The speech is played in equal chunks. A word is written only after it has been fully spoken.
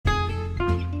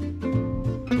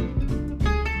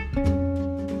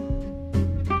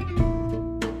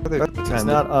It's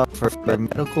not for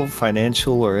medical,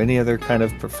 financial, or any other kind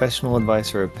of professional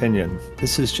advice or opinion.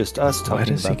 This is just us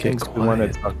talking about things we want to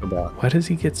talk about. Why does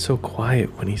he get so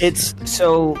quiet when he's...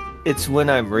 It's when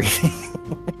I'm reading.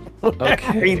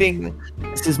 Okay.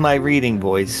 This is my reading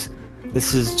voice.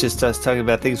 This is just us talking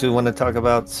about things we want to talk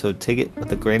about, so take it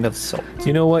with a grain of salt.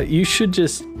 You know what? You should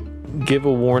just give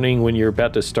a warning when you're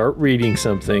about to start reading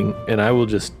something, and I will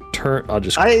just crank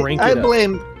it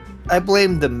up. I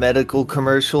blame the medical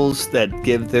commercials that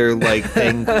give their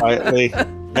thing quietly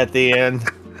at the end.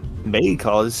 May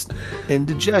cause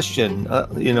indigestion.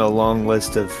 Long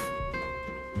list of...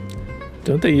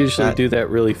 Don't they usually do that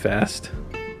really fast?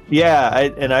 Yeah,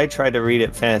 I try to read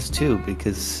it fast too,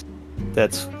 because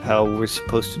that's how we're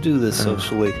supposed to do this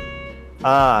socially.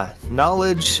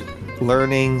 Knowledge,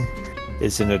 learning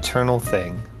is an eternal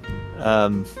thing.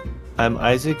 I'm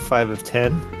Isaac, 5 of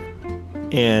 10,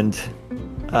 and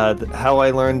how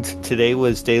I learned today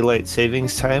was daylight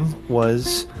savings time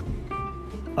was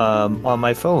on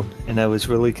my phone, and I was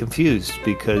really confused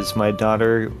because my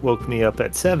daughter woke me up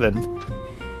at 7,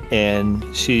 and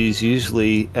she's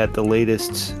usually at the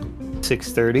latest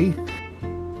 6:30,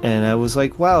 and I was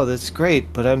like, wow, that's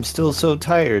great, but I'm still so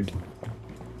tired.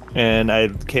 And I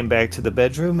came back to the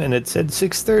bedroom and it said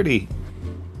 6:30.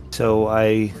 So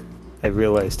I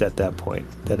realized at that point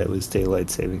that it was daylight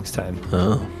savings time.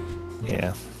 Oh.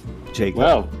 Yeah. Jacob.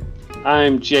 Well,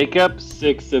 I'm Jacob,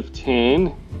 6 of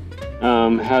 10.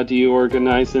 How do you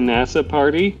organize a NASA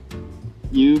party?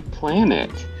 You plan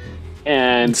it.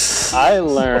 And I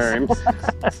learned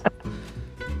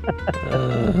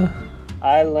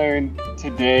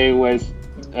today was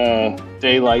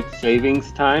daylight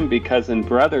savings time, because in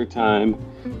brother time,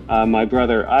 my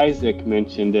brother Isaac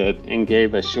mentioned it and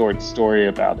gave a short story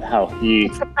about how he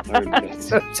learned it.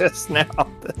 So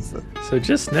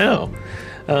just now.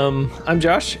 I'm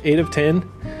Josh, 8 of 10,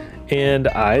 and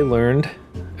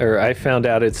I found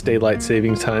out it's daylight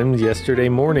savings time yesterday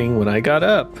morning when I got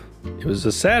up. It was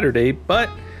a Saturday, but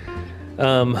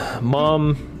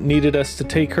Mom needed us to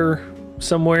take her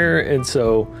somewhere, and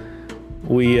so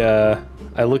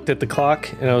I looked at the clock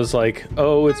and I was like,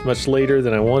 oh, it's much later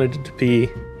than I wanted it to be.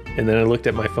 And then I looked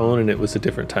at my phone and it was a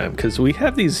different time, because we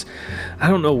have these, I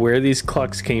don't know where these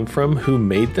clocks came from, who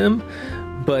made them,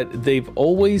 but they've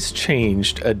always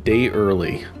changed a day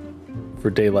early for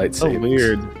daylight savings. Oh,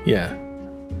 weird. Yeah.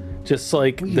 Just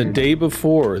like the day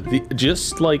before,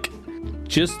 just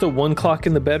the one clock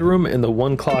in the bedroom and the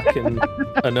one clock in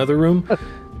another room,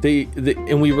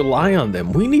 and we rely on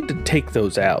them. We need to take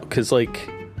those out, because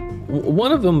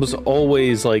one of them was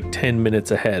always 10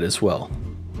 minutes ahead as well.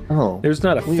 Oh, there's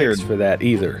not a weird. fix for that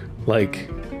either. We're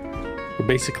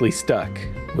basically stuck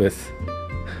with...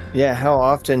 Yeah, how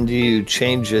often do you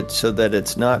change it so that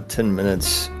it's not 10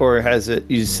 minutes, or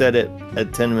you set it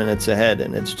at 10 minutes ahead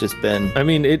and it's just been... I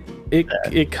mean,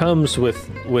 it comes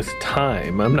with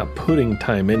time. I'm not putting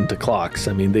time into clocks.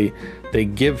 I mean, they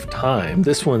give time.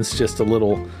 This one's just a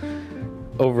little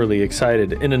overly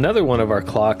excited. And another one of our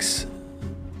clocks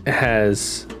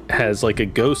has a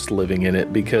ghost living in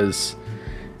it, because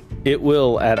it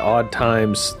will, at odd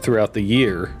times throughout the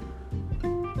year,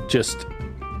 just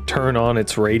turn on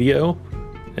its radio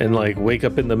and wake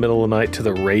up in the middle of the night to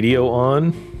the radio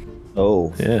on.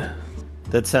 Oh. Yeah.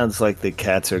 That sounds like the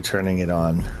cats are turning it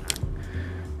on.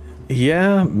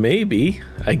 Yeah, maybe.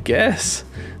 I guess.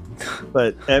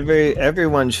 But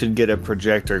everyone should get a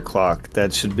projector clock.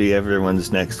 That should be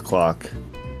everyone's next clock.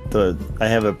 I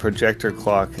have a projector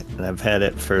clock, and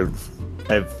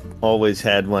I've always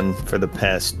had one for the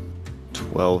past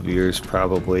 12 years,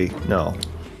 probably. No.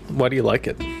 Why do you like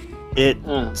it? It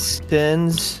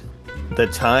sends the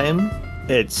time,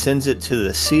 it sends it to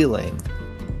the ceiling.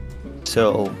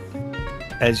 So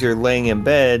as you're laying in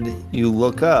bed, you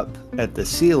look up at the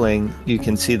ceiling, you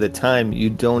can see the time. You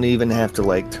don't even have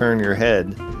to turn your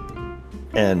head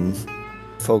and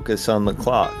focus on the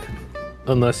clock.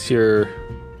 Unless you're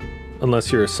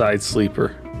a side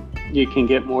sleeper. You can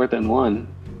get more than one.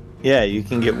 Yeah, you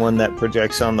can get one that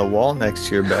projects on the wall next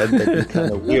to your bed. That'd be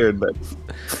kind of weird, but...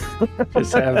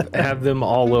 Just have them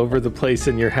all over the place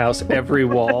in your house, every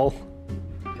wall,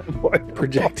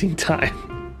 projecting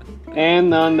time.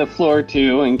 And on the floor,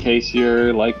 too, in case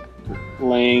you're,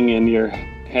 laying and your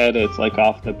head is,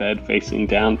 off the bed facing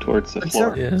down towards the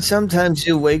floor. Sometimes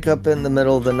you wake up in the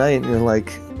middle of the night and you're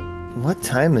like, what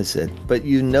time is it? But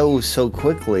you know so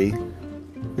quickly...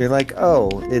 You're like, oh,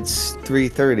 it's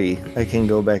 3:30. I can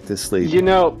go back to sleep.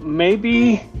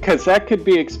 Maybe, because that could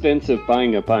be expensive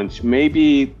buying a bunch,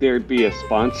 maybe there'd be a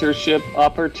sponsorship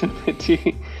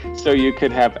opportunity So you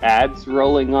could have ads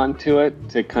rolling onto it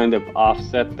to kind of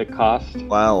offset the cost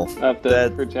Wow. of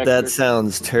the projector. That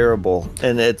sounds terrible.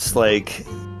 And it's like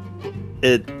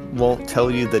it won't tell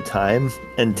you the time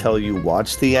until you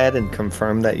watch the ad and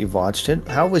confirm that you've watched it.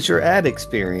 How was your ad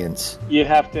experience? You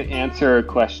have to answer a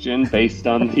question based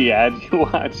on the ad you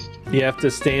watched. You have to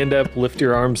stand up, lift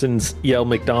your arms, and yell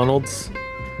McDonald's.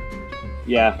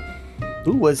 Yeah.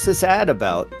 Who was this ad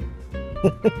about?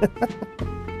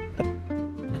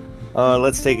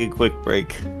 Let's take a quick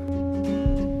break.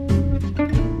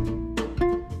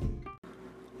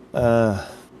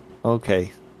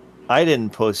 Okay. I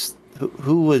didn't post.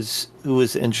 Who was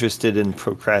interested in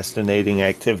procrastinating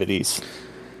activities?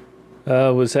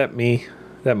 Was that me?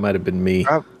 That might have been me.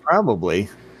 Probably.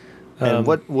 And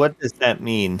what does that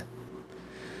mean?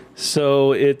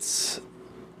 So it's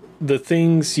the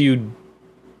things you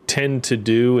tend to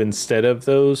do instead of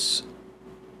those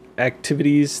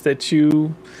activities that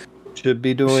you should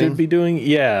be doing.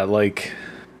 Yeah, like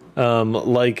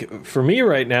for me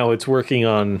right now, it's working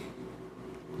on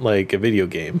like a video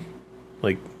game,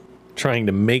 like trying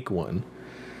to make one.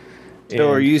 So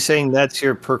are you saying that's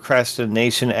your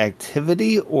procrastination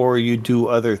activity, or you do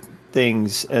other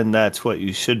things and that's what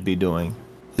you should be doing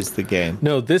is the game?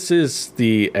 No, this is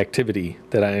the activity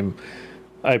that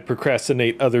I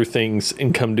procrastinate other things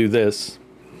and come do this.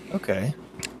 Okay.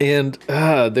 And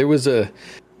there was a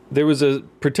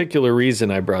particular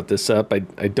reason I brought this up. I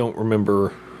don't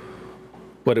remember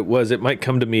what it was. It might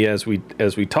come to me as we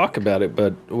talk about it,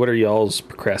 but what are y'all's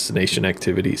procrastination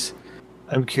activities?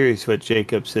 I'm curious what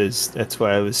Jacob's is. That's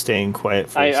why I was staying quiet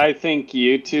for I think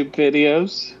YouTube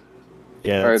videos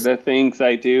are the things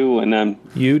I do when I'm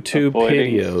YouTube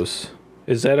videos.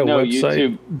 Is that a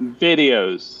website? YouTube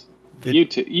videos.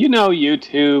 YouTube. You know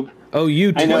YouTube. Oh,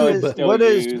 YouTube. I know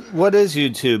what is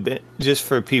YouTube? Just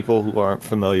for people who aren't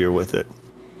familiar with it.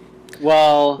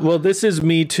 Well, this is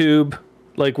MeTube.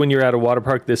 Like when you're at a water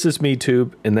park, this is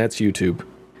MeTube, and that's YouTube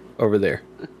over there.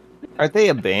 Aren't they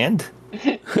a band?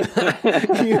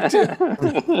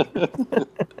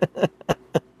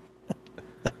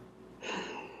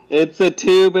 It's a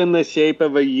tube in the shape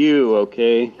of a U,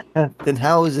 okay? Then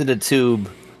how is it a tube?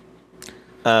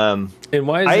 And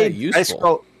why is that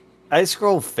useful? I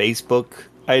scroll Facebook.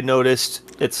 I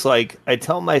noticed it's like I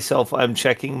tell myself I'm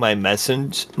checking my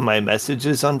messages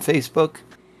on Facebook.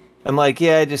 I'm like,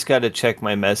 yeah, I just got to check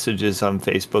my messages on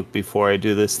Facebook before I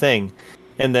do this thing.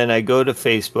 And then I go to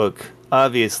Facebook,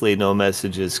 obviously no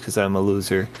messages because I'm a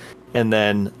loser. And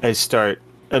then I start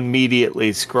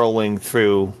immediately scrolling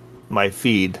through my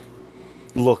feed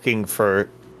looking for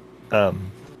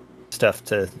stuff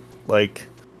to like.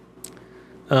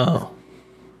 Oh,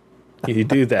 you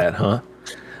do that, huh?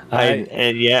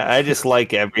 I just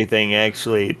like everything.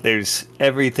 Actually, there's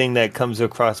everything that comes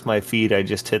across my feed. I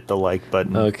just hit the like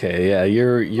button. Okay, yeah,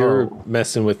 you're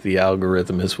messing with the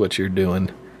algorithm, is what you're doing.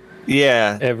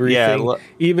 Yeah, everything. Yeah,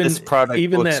 even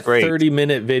that great.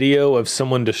 30-minute video of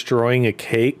someone destroying a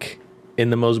cake in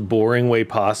the most boring way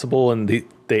possible, and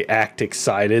they act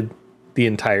excited the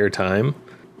entire time.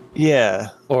 Yeah,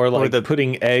 or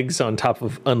putting eggs on top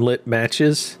of unlit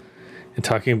matches and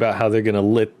talking about how they're gonna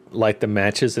light the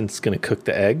matches and it's gonna cook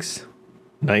the eggs.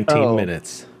 19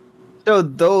 minutes. So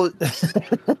those,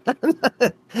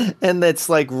 and that's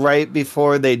like right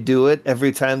before they do it.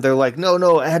 Every time they're like,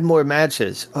 "No, add more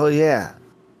matches." Oh yeah,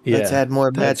 let's add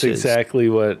more matches. That's exactly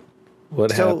what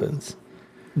happens.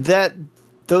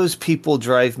 Those people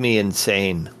drive me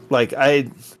insane. Like I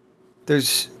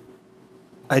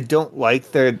don't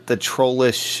like the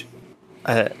trollish.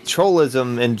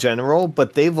 Trollism in general,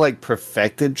 but they've like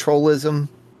perfected trollism.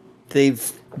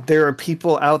 There are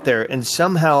people out there, and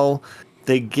somehow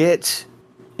they get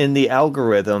in the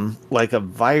algorithm like a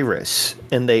virus,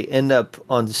 and they end up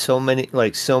on so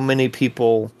many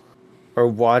people are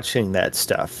watching that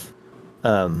stuff.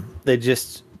 They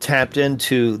just tapped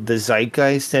into the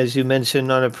zeitgeist, as you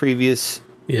mentioned on a previous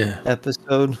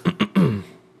episode.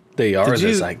 They are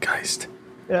the zeitgeist.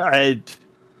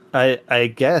 I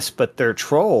guess, but they're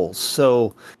trolls.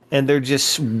 So, and they're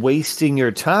just wasting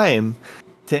your time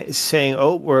saying,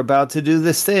 "Oh, we're about to do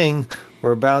this thing.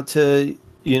 We're about to,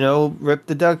 rip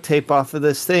the duct tape off of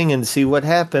this thing and see what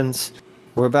happens.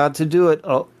 We're about to do it.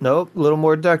 Oh, nope, a little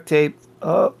more duct tape.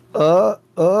 Yeah.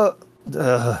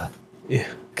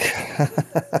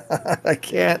 I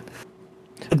can't.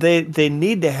 They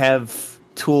need to have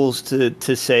tools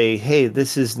to say, "Hey,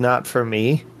 this is not for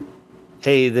me.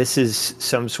 Hey, this is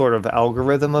some sort of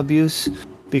algorithm abuse,"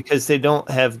 because they don't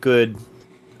have good.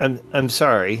 I'm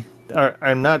sorry.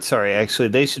 I'm not sorry. Actually,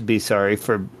 they should be sorry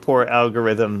for poor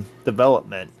algorithm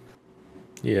development.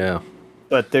 Yeah.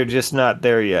 but they're just not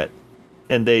there yet,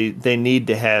 and they need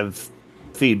to have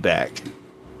feedback.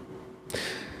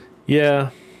 Yeah,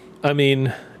 I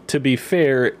mean, to be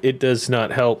fair, it does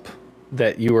not help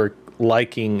that you are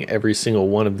liking every single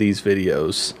one of these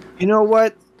videos. You know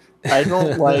what? I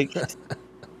don't like.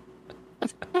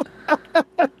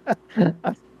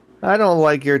 I don't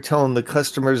like your tone. The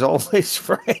customer's always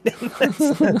right.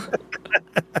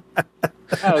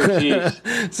 Oh, geez.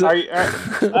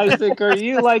 Isaac, are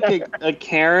you like a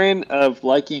Karen of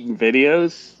liking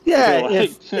videos? Yeah,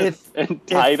 if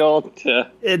entitled to.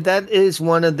 That is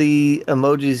one of the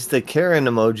emojis, the Karen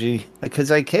emoji, because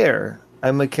I care.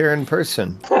 I'm a Karen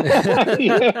person.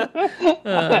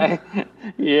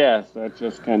 Yes, that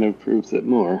just kind of proves it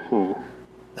more,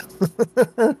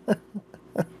 huh?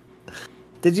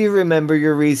 Did you remember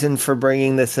your reason for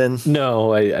bringing this in?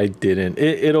 No, I didn't.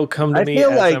 It'll come to me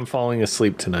as I'm falling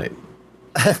asleep tonight.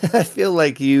 I feel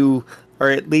like you are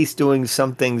at least doing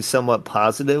something somewhat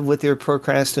positive with your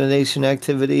procrastination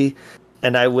activity.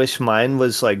 And I wish mine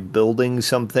was like building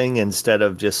something instead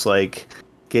of just like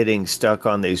getting stuck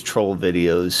on these troll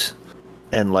videos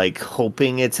and like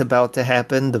hoping it's about to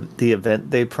happen, the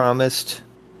event they promised.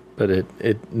 But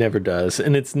it never does.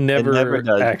 And it's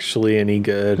never actually any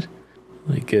good.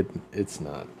 Like it's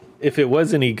not. If it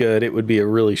was any good, it would be a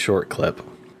really short clip.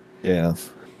 Yeah.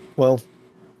 Well,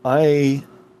 I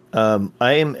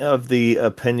am of the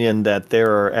opinion that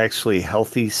there are actually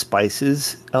healthy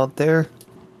spices out there.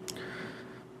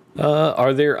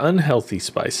 Are there unhealthy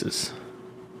spices?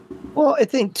 Well, I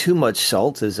think too much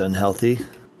salt is unhealthy.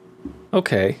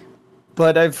 Okay.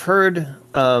 But I've heard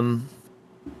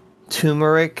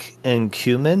turmeric and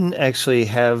cumin actually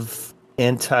have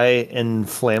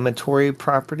anti-inflammatory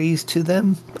properties to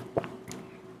them.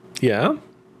 Yeah.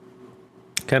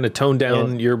 Kind of tone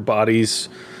down your body's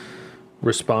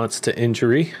response to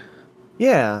injury.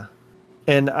 Yeah.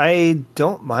 And I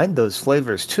don't mind those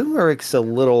flavors. Turmeric's a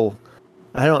little,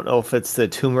 I don't know if it's the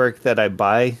turmeric that I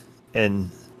buy,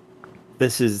 and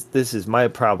this is my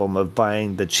problem of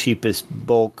buying the cheapest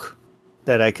bulk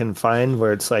that I can find,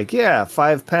 where it's like,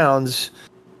 5 pounds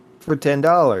for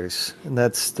 $10, and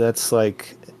that's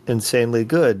like insanely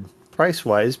good price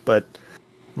wise, but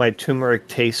my turmeric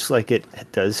tastes like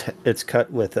it's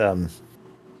cut with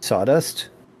sawdust.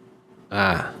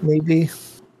 Maybe,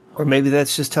 or maybe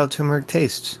that's just how turmeric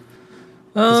tastes.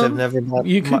 I've never bought,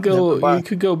 you could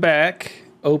go back,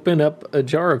 open up a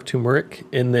jar of turmeric,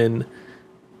 and then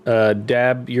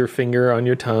dab your finger on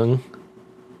your tongue,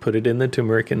 put it in the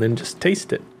turmeric, and then just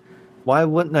taste it. Why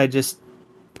wouldn't I just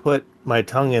put my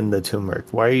tongue in the turmeric?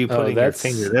 Why are you putting your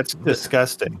finger? That's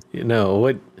disgusting. You know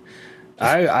what?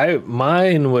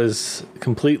 Mine was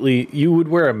completely. You would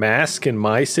wear a mask in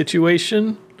my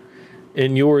situation.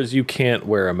 In yours, you can't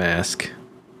wear a mask.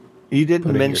 You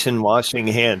didn't mention washing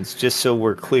hands, just so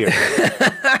we're clear.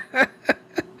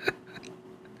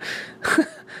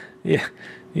 Yeah.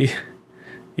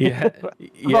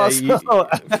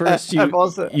 First,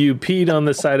 you peed on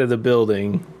the side of the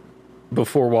building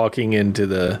before walking into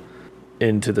the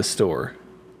store.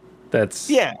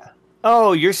 That's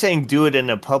Oh, you're saying do it in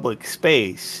a public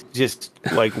space. Just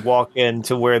like walk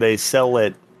into where they sell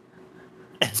it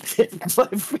and dip my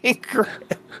finger.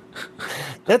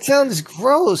 That sounds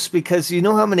gross, because you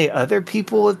know how many other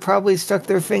people have probably stuck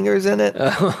their fingers in it?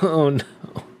 Oh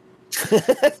no.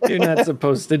 You're not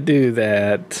supposed to do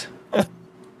that.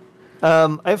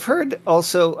 I've heard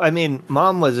also, I mean,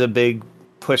 Mom was a big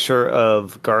pusher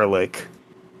of garlic.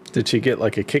 Did she get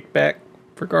like a kickback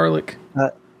for garlic?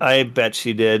 I bet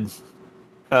she did.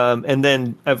 And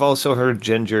then I've also heard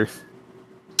ginger.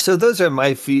 So those are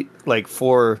my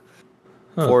four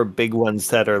big ones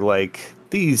that are like,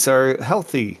 these are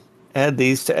healthy. Add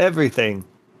these to everything.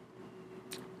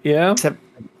 Yeah. Except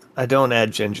I don't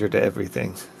add ginger to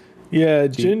everything. Yeah,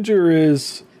 ginger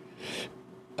is...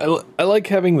 I like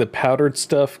having the powdered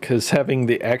stuff, because having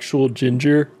the actual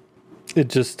ginger, it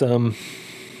just... it'll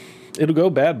go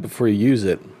bad before you use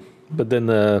it. But then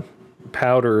the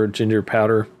ginger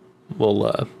powder,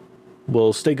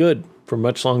 will stay good for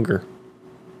much longer.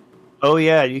 Oh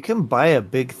yeah, you can buy a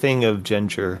big thing of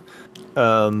ginger.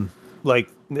 Like,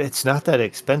 it's not that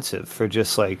expensive for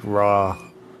just like raw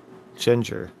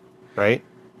ginger, right?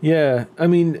 Yeah, I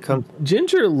mean,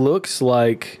 ginger looks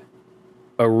like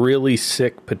a really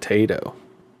sick potato.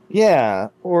 Yeah,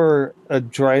 or a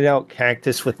dried out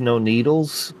cactus with no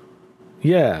needles.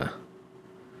 Yeah.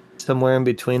 Somewhere in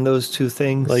between those two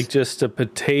things. Like just a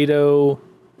potato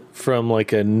from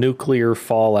like a nuclear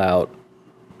fallout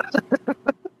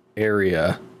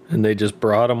area. and they just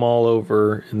brought them all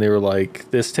over, and they were like,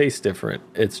 "This tastes different.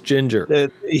 It's ginger."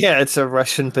 Yeah, it's a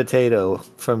Russian potato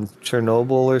from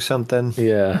Chernobyl or something.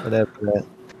 Yeah, Whatever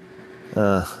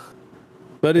that.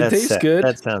 but it tastes sad. good.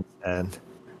 That sounds sad.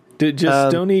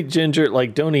 Don't eat ginger.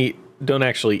 Like, don't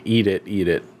actually eat it,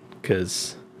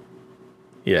 because,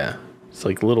 yeah, it's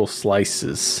like little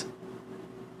slices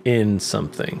in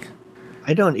something.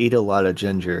 I don't eat a lot of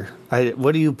ginger.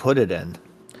 What do you put it in?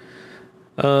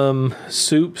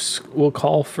 Soups will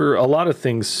call for a lot of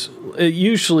things.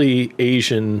 Usually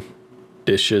Asian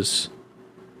dishes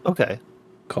Okay.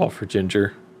 call for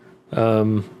ginger.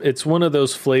 It's one of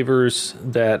those flavors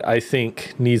that I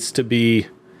think needs to be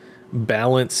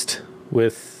balanced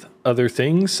with other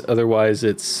things. Otherwise,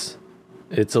 it's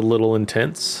a little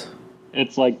intense.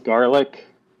 It's like garlic.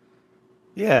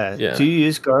 Yeah. Yeah. Do you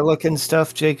use garlic and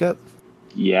stuff, Jacob?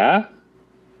 Yeah,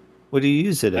 What do you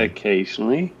use it in?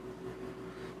 occasionally.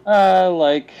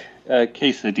 Like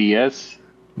quesadillas.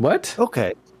 What?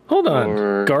 Okay. Hold on.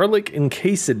 Or- Garlic and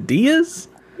quesadillas?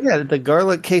 Yeah, the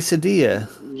garlic quesadilla.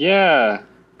 Yeah,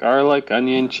 garlic,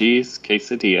 onion, cheese,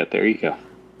 quesadilla. There you go.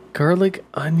 Garlic,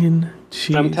 onion,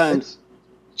 cheese. Sometimes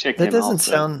chicken. That doesn't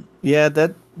also. sound. Yeah,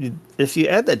 that. If you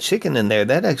add the chicken in there,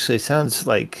 that actually sounds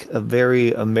like a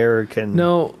very American.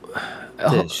 No.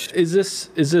 Dish. Is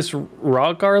this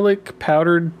raw garlic,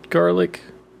 powdered garlic?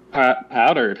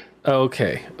 Powdered. Oh,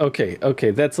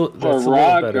 okay. That's a For little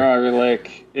raw better.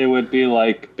 garlic, it would be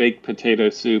like baked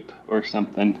potato soup or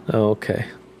something. Oh, okay.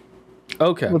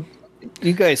 Okay. Well,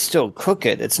 you guys still cook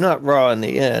it. It's not raw in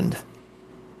the end.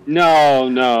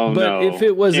 No. But if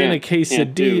it was in a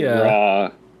Can't do quesadilla-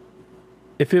 raw.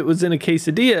 If it was in a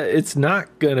quesadilla, it's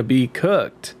not gonna be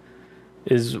cooked.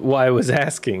 Is why I was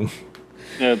asking.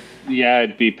 Yeah,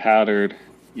 it'd be powdered.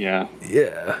 Yeah.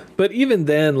 Yeah. But even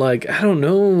then, like, I don't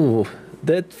know.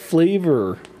 That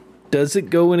flavor, does it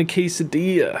go in a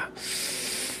quesadilla?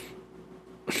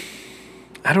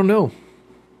 I don't know.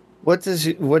 Do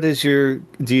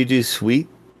you do sweet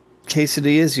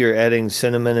quesadillas? You're adding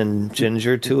cinnamon and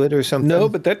ginger to it or something? No,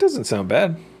 but that doesn't sound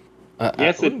bad.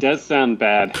 Yes, it does sound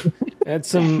bad. Add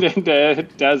some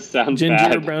It does sound ginger,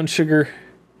 bad. brown sugar,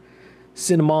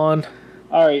 cinnamon.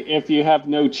 All right, if you have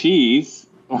no cheese,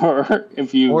 or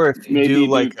if you maybe do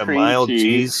like a cream mild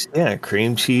cheese. Yeah,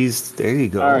 cream cheese. There you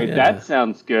go. All right, Yeah. that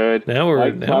sounds good. Now we're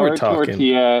like flour talking.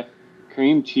 tortilla,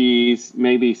 cream cheese,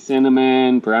 maybe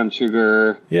cinnamon, brown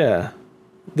sugar. Yeah.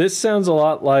 This sounds a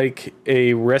lot like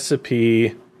a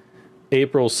recipe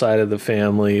April's side of the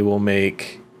family will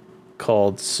make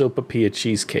called sopapilla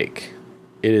cheesecake.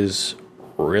 It is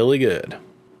really good.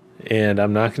 And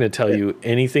I'm not going to tell you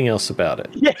anything else about it.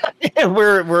 Yeah,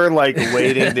 we're like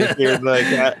waiting to hear like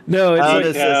No, it's how like,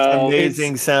 does this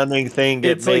amazing sounding thing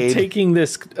get it's made? like taking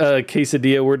this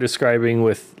quesadilla we're describing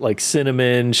with like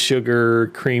cinnamon, sugar,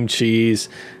 cream cheese.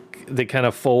 They kind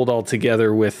of fold all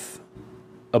together with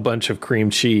a bunch of cream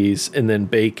cheese and then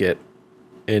bake it.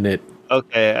 And it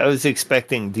Okay, I was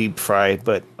expecting deep fried,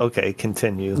 but okay,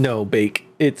 continue. no bake.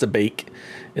 It's a bake,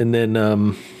 and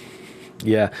then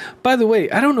yeah. By the way,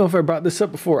 I don't know if I brought this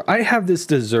up before. I have this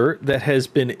dessert that has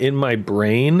been in my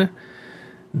brain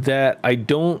that I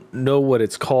don't know what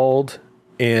it's called,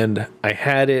 and I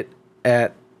had it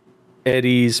at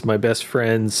Eddie's, my best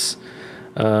friend's.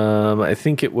 I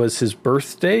think it was his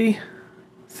birthday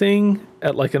thing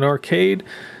at like an arcade.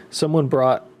 Someone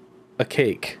brought a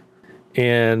cake,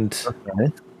 and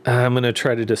Okay. I'm gonna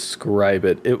try to describe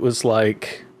it. It was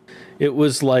like it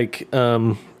was like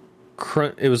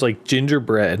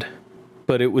gingerbread,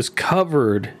 but it was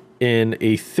covered in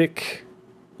a thick,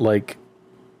 like,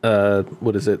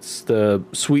 what is it? It's the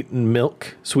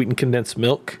sweetened condensed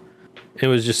milk. It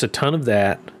was just a ton of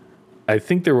that. I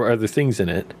think there were other things in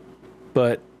it,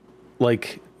 but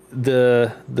like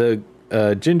the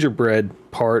gingerbread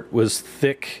part was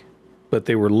thick, but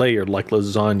they were layered like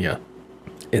lasagna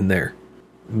in there.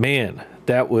 Man,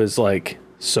 that was like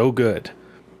so good,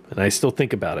 and I still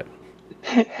think about it.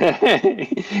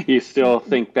 You still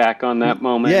think back on that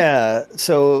moment? Yeah,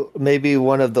 so maybe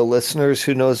one of the listeners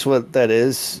who knows what that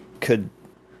is could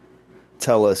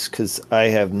tell us, because I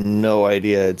have no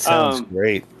idea. It sounds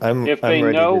great. I'm if they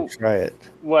ready know- to try it.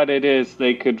 What it is,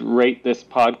 they could rate this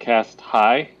podcast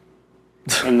high,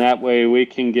 and that way we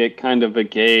can get kind of a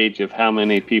gauge of how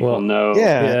many people Well, know.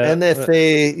 Yeah, and if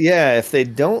they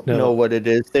don't No. know what it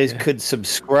is, they could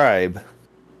subscribe.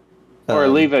 Or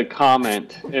leave a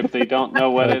comment if they don't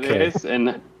know what Okay. it is,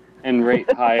 and rate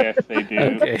high if they do.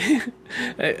 Okay.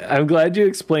 I'm glad you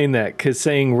explained that, because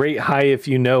saying rate high if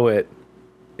you know it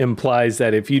implies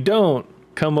that if you don't,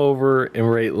 come over and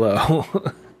rate low.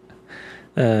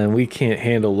 We can't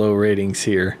handle low ratings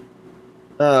here.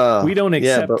 We don't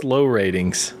accept but, low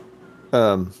ratings.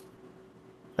 I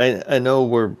know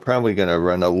we're probably going to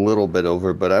run a little bit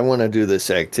over, but I want to do this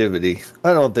activity.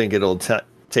 I don't think it'll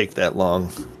take that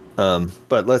long.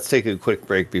 But let's take a quick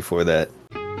break before that.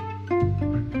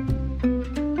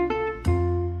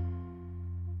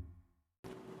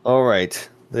 All right.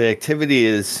 The activity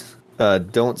is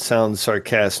don't sound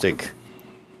sarcastic.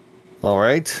 All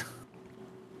right.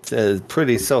 It's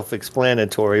pretty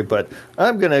self-explanatory, but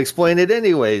I'm going to explain it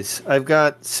anyways. I've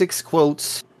got 6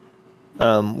 quotes.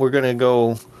 We're going to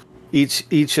go...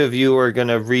 Each of you are going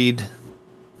to read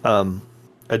a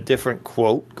different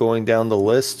quote going down the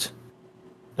list.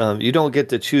 You don't get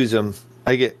to choose them.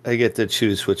 I get to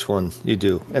choose which one you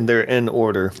do, and they're in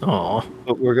order. Aw.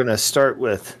 But we're going to start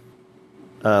with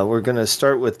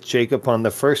Jacob on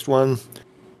the first one,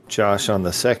 Josh on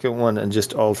the second one, and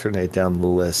just alternate down the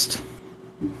list.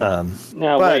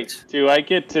 Wait. Do I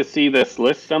get to see this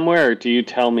list somewhere, or do you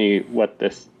tell me what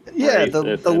this? Yeah,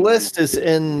 the list is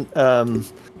in.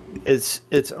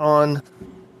 It's on.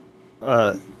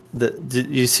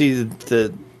 You see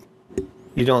the?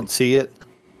 You don't see it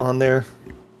on there.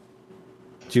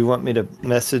 Do you want me to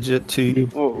message it to you?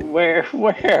 Where?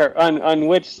 On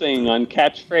which thing? On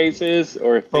catchphrases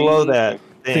or things? Below that,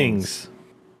 Things.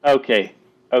 Okay.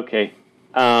 Okay,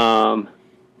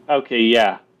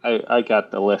 yeah. I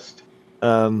got the list.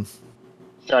 Should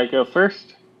I go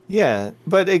first? Yeah,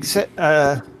 but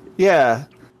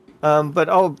but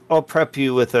I'll prep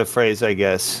you with a phrase, I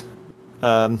guess.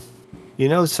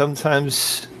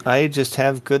 Sometimes I just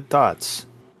have good thoughts.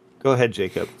 Go ahead,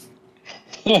 Jacob.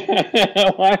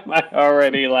 Why am I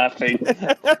already laughing?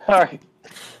 All right.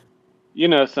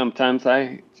 Sometimes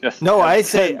I just... No, I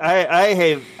say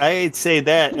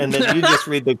that, and then you just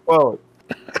read the quote.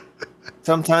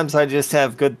 Sometimes I just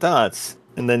have good thoughts,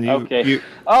 and then you... Okay.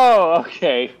 Oh,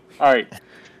 okay. All right.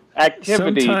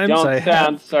 Activity, don't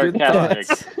sound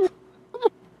sarcastic.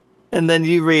 And then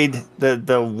you read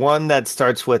the one that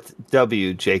starts with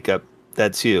W, Jacob.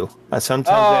 That's you. Sometimes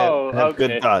I have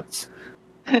good thoughts.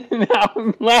 Now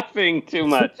I'm laughing too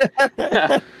much.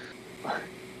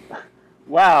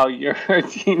 Wow, you're a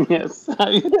genius.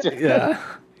 Yeah,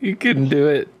 you couldn't do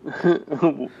it.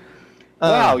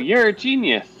 Wow, you're a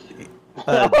genius.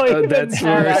 That's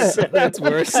worse. That's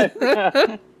worse.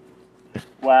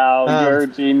 Wow, you're a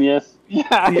genius.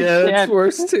 Yeah, that's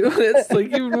worse too. It's like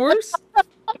even worse.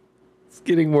 It's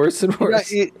getting worse and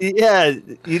worse.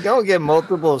 You don't get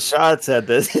multiple shots at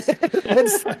this.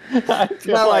 It's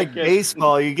not like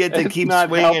baseball. You get to keep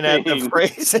swinging at the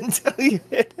phrase until you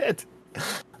hit it.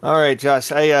 All right,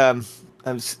 Josh. I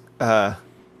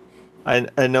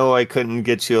know I couldn't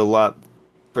get you a lot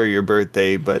for your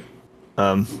birthday, but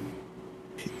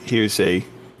here's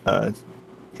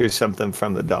something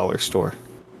from the dollar store.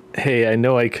 Hey, I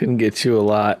know I couldn't get you a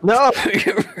lot. No. For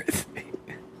your birthday.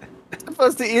 I'm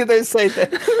supposed to either say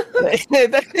that.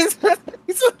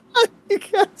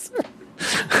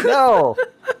 No.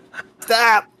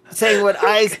 Stop saying what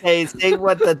I say. Say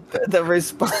what the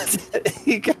response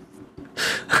is.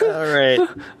 All right.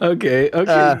 Okay.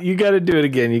 You got to do it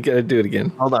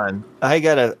again. Hold on. I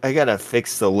gotta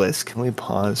fix the list. Can we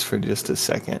pause for just a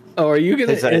second? Oh, are you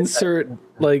gonna insert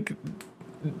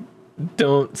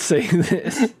don't say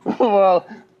this? Well,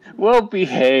 we'll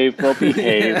behave.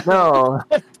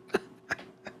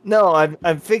 No,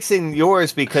 I'm fixing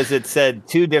yours because it said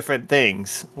 2 different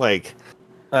things. Like,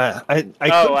 I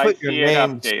couldn't put your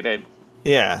name. Updated.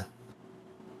 Yeah.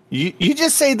 You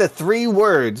just say the 3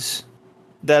 words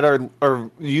that are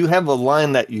you have a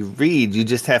line that you read. You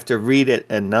just have to read it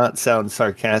and not sound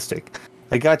sarcastic.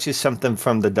 I got you something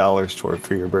from the dollar store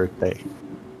for your birthday.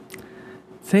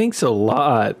 Thanks a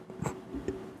lot.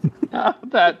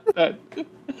 That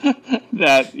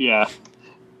yeah.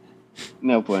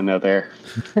 No bueno there.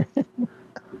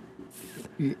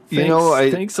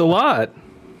 Thanks a lot.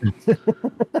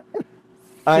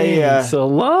 Thanks a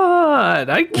lot.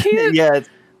 I can't. Yeah.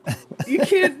 You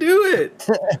can't do it.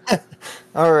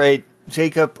 All right,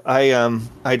 Jacob.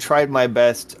 I tried my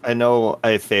best. I know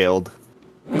I failed.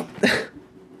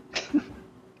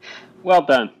 Well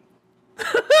done.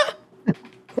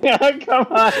 Yeah, come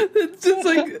on. It's just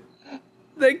like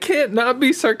that can't not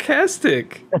be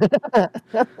sarcastic.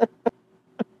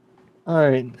 All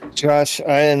right, Josh.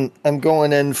 I'm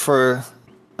going in for.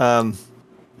 I'm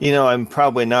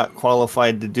probably not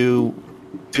qualified to do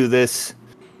this.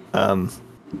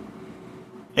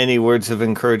 Any words of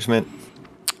encouragement?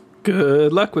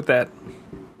 Good luck with that.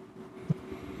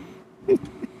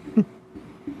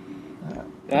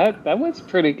 That was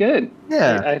pretty good.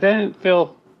 Yeah. I didn't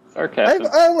feel sarcasm.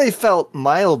 I only felt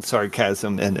mild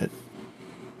sarcasm in it.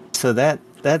 So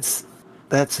that's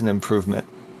That's an improvement.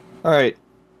 All right.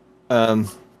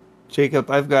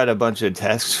 Jacob, I've got a bunch of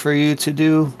tasks for you to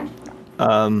do.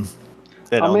 That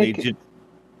I'll need you.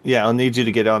 Yeah, I'll need you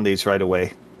to get on these right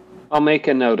away. I'll make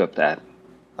a note of that.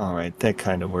 All right, that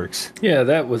kind of works. Yeah,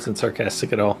 that wasn't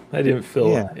sarcastic at all. I didn't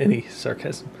feel any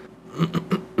sarcasm.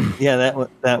 Yeah,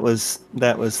 that was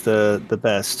the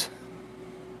best.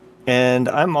 And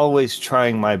I'm always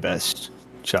trying my best,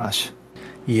 Josh.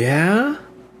 Yeah?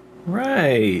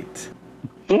 Right.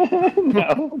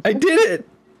 No. I did it.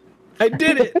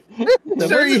 That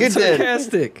Sure you did.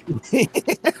 Sarcastic.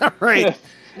 Right.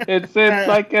 It's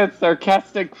like a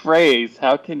sarcastic phrase.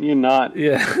 How can you not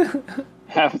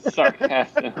have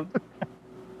sarcasm?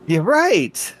 You're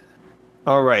right.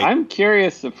 All right. I'm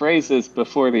curious the phrases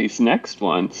before these next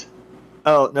ones.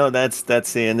 Oh, no, that's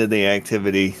the end of the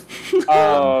activity.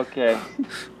 Oh, okay.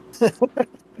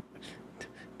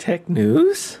 Tech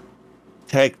news?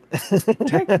 Tech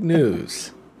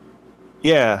news.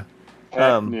 Yeah.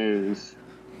 Tech news.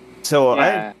 So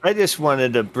Yeah. I just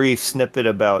wanted a brief snippet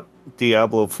about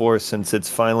Diablo 4 since it's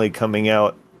finally coming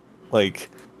out. Like,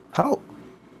 do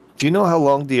you know how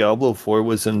long Diablo 4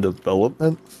 was in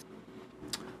development?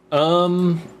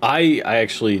 I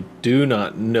actually do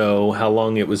not know how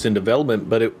long it was in development,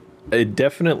 but it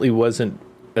definitely wasn't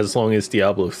as long as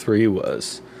Diablo 3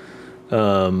 was.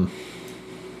 Let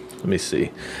me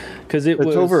see. Because it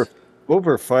was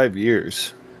over 5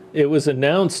 years. It was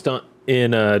announced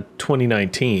in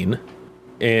 2019,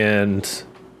 and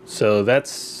so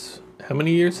that's how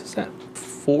many years is that?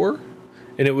 4?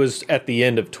 And it was at the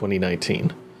end of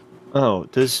 2019. Oh,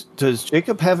 does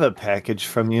Jacob have a package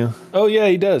from you? Oh yeah,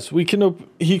 he does. He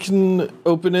can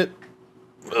open it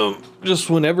just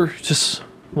whenever. Just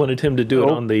wanted him to do it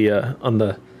on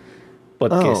the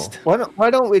podcast. Why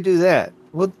don't we do that?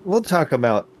 We'll talk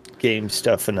about game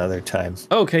stuff another time.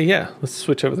 Okay, yeah. Let's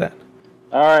switch over that.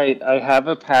 All right, I have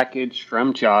a package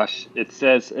from Josh. It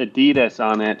says Adidas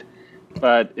on it,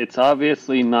 but it's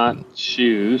obviously not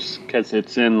shoes because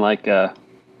it's in like a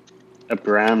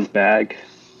brown bag.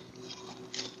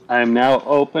 I'm now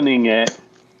opening it,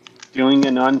 doing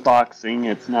an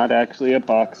unboxing. It's not actually a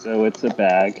box, so it's a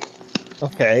bag.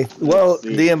 Okay. Well,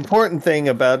 the important thing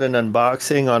about an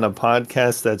unboxing on a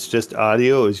podcast that's just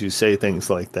audio is you say things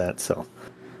like that. So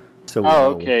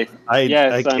okay.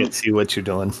 I can't see what you're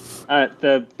doing.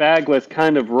 The bag was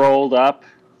kind of rolled up,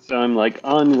 so I'm like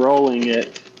unrolling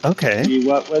it. Okay. See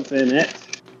what was in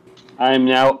it. I'm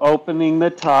now opening the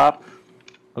top.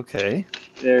 Okay.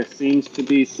 There seems to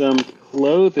be some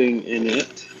clothing in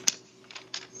it.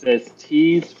 It says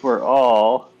tees for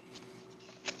all.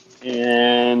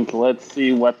 And let's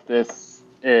see what this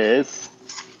is.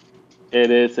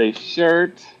 It is a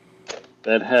shirt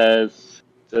that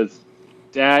says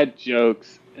dad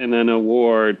jokes and an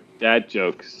award, dad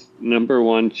jokes,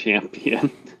 #1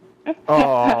 champion.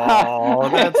 Oh,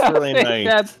 that's really nice.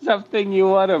 That's something you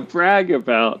want to brag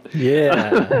about.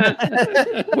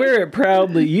 Yeah. Wear it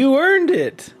proudly. You earned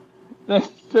it.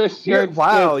 The shirt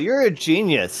you're a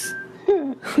genius.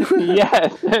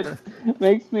 Yes, it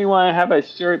makes me want to have a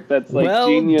shirt that's like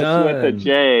genius with a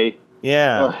J.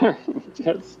 Yeah. Or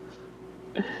just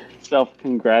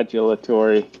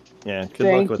self-congratulatory. Yeah,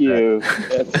 good luck with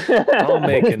that. I'll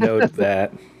make a note of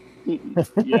that.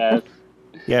 Yes.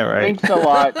 Yeah, right. Thanks a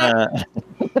lot.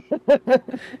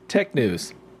 Tech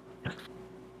news.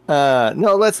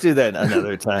 No, let's do that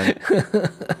another time.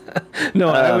 No,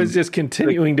 I was just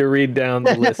continuing to read down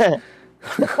the list.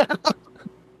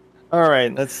 All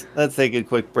right, let's take a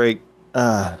quick break.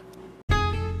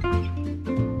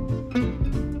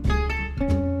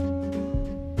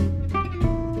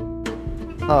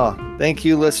 Thank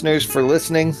you, listeners, for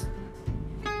listening.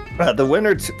 The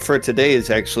winner for today is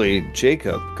actually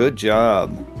Jacob. Good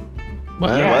job.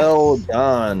 Wow. Yeah. Well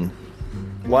done.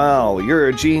 Wow, you're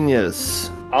a genius.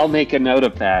 I'll make a note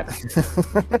of that.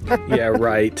 Yeah,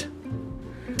 right.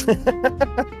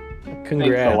 Congrats.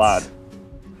 Thanks a lot.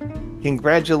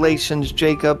 Congratulations,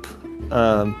 Jacob.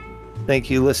 Thank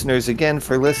you, listeners, again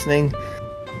for listening.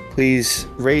 Please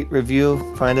rate, review,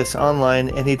 find us online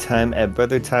anytime at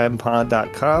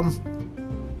brothertimepod.com.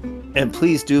 And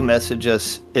please do message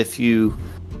us if you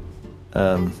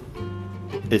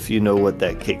know what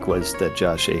that cake was that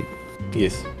Josh ate.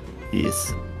 Yes.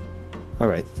 Yes. All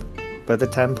right.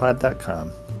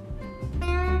 brothertimepod.com.